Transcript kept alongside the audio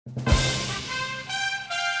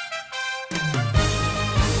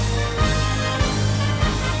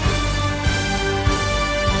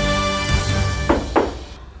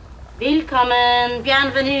Willkommen,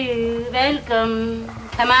 bienvenue, welcome.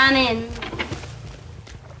 Come on in.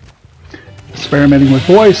 Experimenting with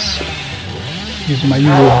voice, using my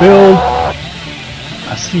usual build.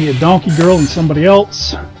 I see a donkey girl and somebody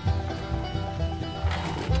else.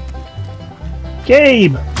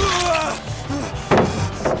 Gabe!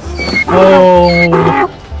 Oh,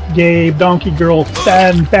 Gabe, donkey girl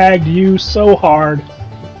sandbagged you so hard.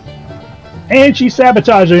 And she's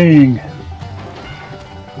sabotaging!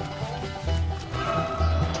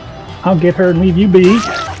 I'll get her and leave you be.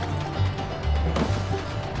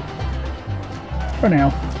 For now.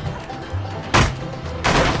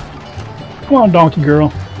 Come on, donkey girl.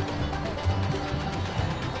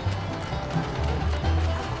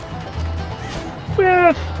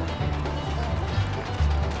 Whiff!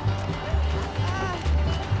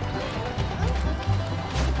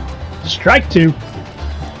 Strike two.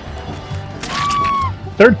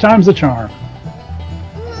 Third time's the charm.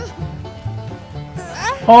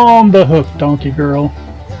 On the hook, donkey girl.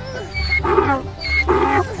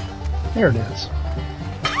 There it is.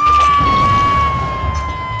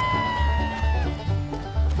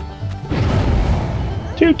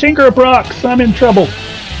 Two Tinker Procs, I'm in trouble.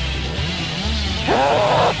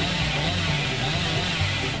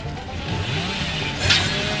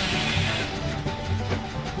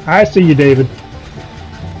 I see you, David.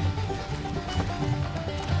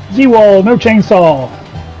 Z-Wall, no chainsaw.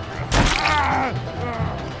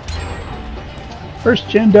 First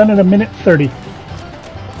gen done in 1:30.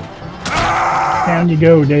 Down you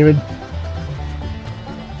go, David.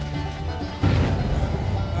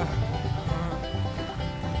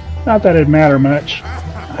 Not that it'd matter much.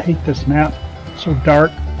 I hate this map. It's so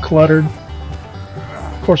dark, cluttered.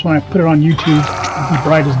 Of course, when I put it on YouTube, it'll be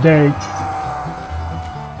bright as day.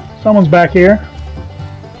 Someone's back here.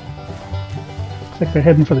 Looks like they're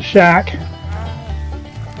heading for the shack.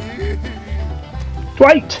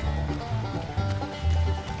 Dwight!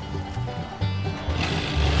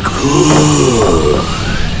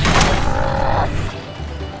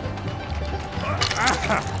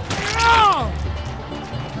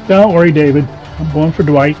 Don't worry, David. I'm going for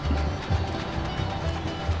Dwight.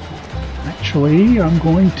 Actually, I'm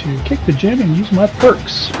going to kick the gym and use my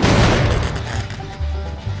perks.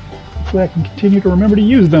 Hopefully I can continue to remember to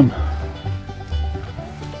use them.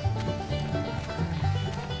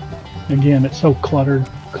 Again, it's so cluttered.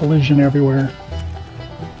 Collision everywhere.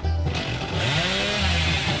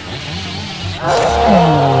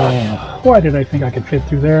 Oh, why did I think I could fit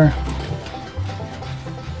through there?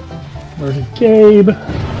 Where's Gabe?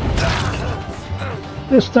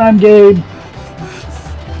 This time, Gabe.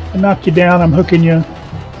 I knocked you down, I'm hooking you.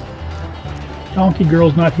 Donkey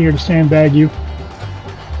girl's not here to sandbag you.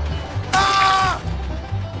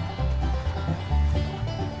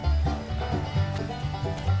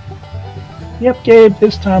 Yep, Gabe,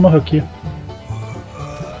 this time I'll hook you.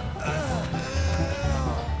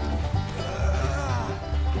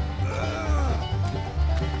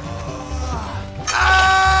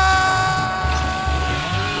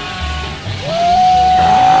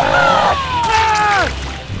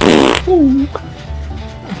 Ooh.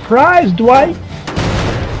 Surprise, Dwight!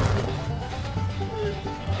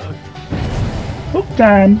 Hook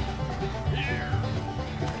time!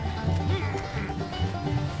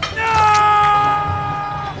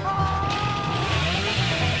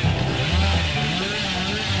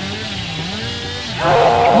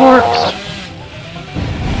 Marks!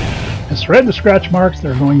 It's read the scratch marks,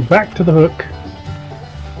 they're going back to the hook.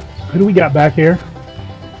 So who do we got back here?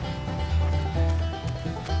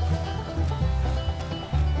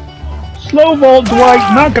 Slow vault, Dwight,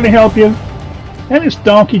 not gonna help you. And it's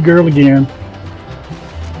donkey girl again.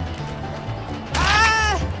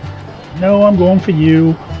 No, I'm going for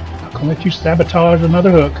you. I'm gonna let you sabotage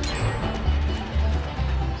another hook.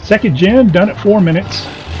 Second gen, done at 4 minutes.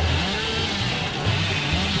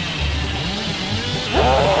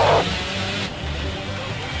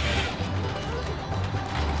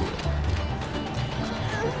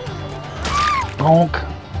 Donk.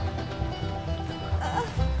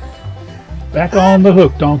 Back on the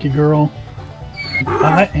hook, donkey girl.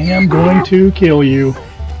 I am going to kill you.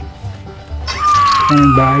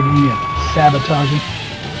 Sandbagging and sabotaging.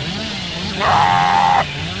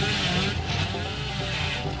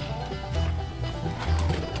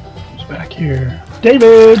 Who's back here?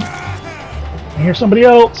 David! I hear somebody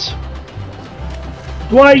else.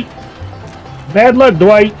 Dwight! Bad luck,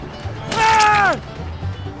 Dwight.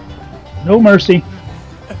 No mercy.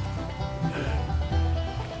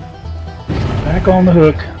 Back on the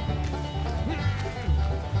hook.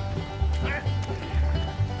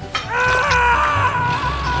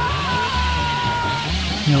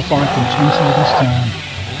 spark and chainsaw this time.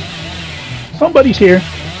 Somebody's here.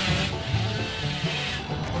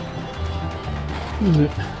 Who is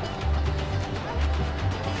it?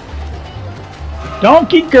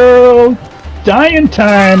 Donkey girl! Dying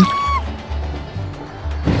time!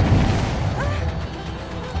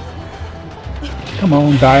 Come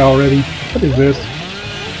on, die already. What is this?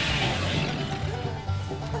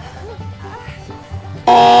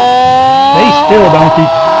 Stay still, donkey.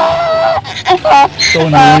 So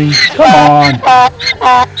annoying. Come on.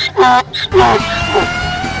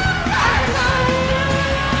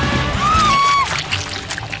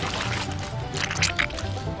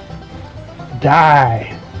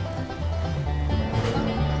 Die.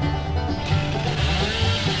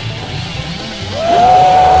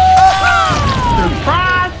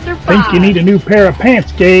 Surprise, surprise. Think you need a new pair of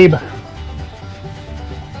pants, Gabe.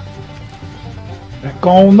 Back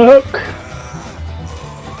on the hook.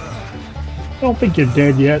 I don't think you're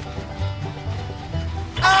dead yet.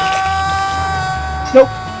 Nope.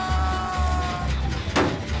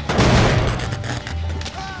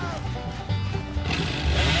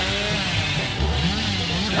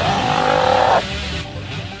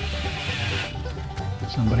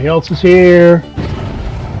 Somebody else is here.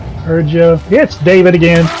 Heard ya. It's David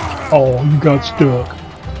again. Oh, you got stuck.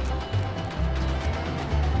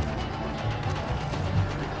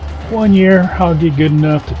 1 year, I'll get good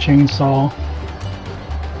enough to chainsaw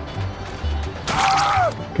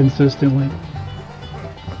consistently,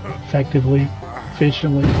 effectively,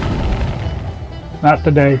 efficiently. Not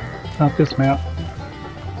today. Not this map.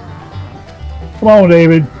 Come on,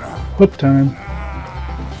 David. Hook time.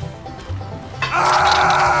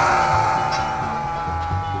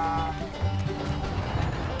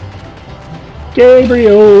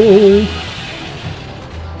 Gabriel!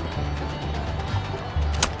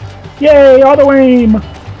 Yay, auto aim!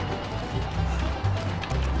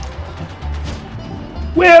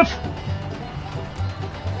 Whiff!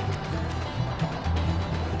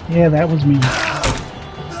 Yeah, that was me.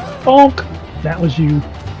 Bonk! That was you.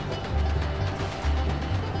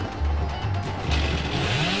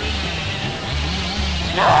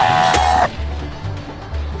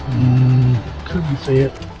 Couldn't see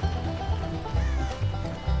it.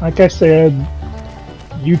 Like I said,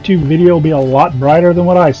 YouTube video will be a lot brighter than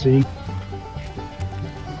what I see.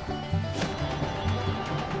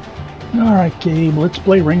 Alright, Gabe, let's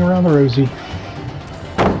play Ring Around the Rosie.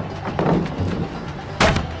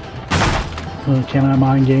 Can I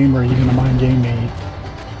mind game, or are you going to mind game me?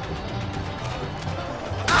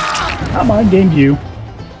 I mind gamed you.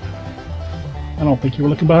 I don't think you were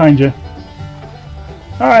looking behind you.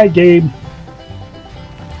 Alright, Gabe.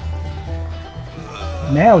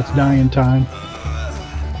 Now it's dying time.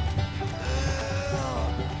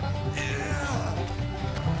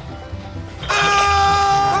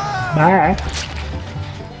 Bye.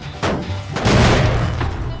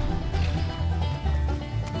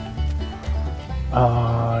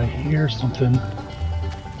 I hear something.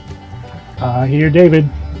 I hear David.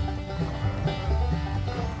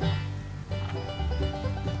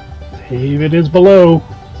 David is below.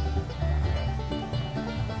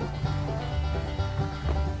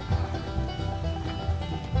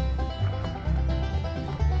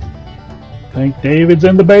 I think David's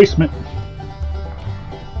in the basement.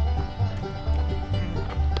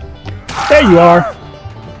 There you are.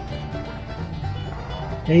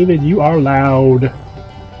 David, you are loud.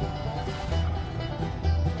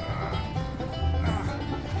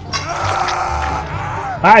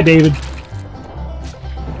 Hi, David.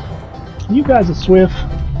 You guys are swift.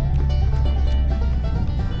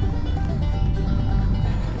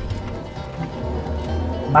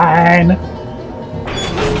 Mine.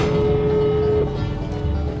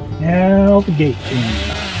 Now the gate team.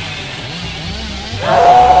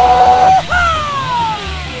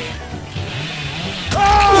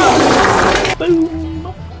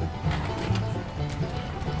 Boom!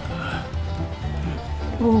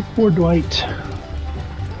 Oh, poor Dwight.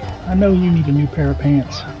 I know you need a new pair of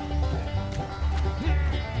pants.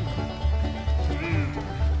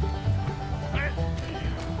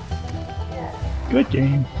 Good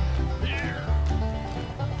game.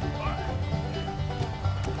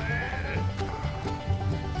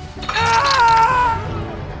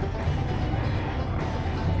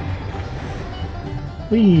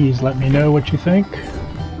 Please let me know what you think.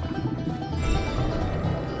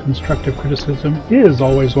 Constructive criticism is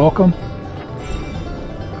always welcome.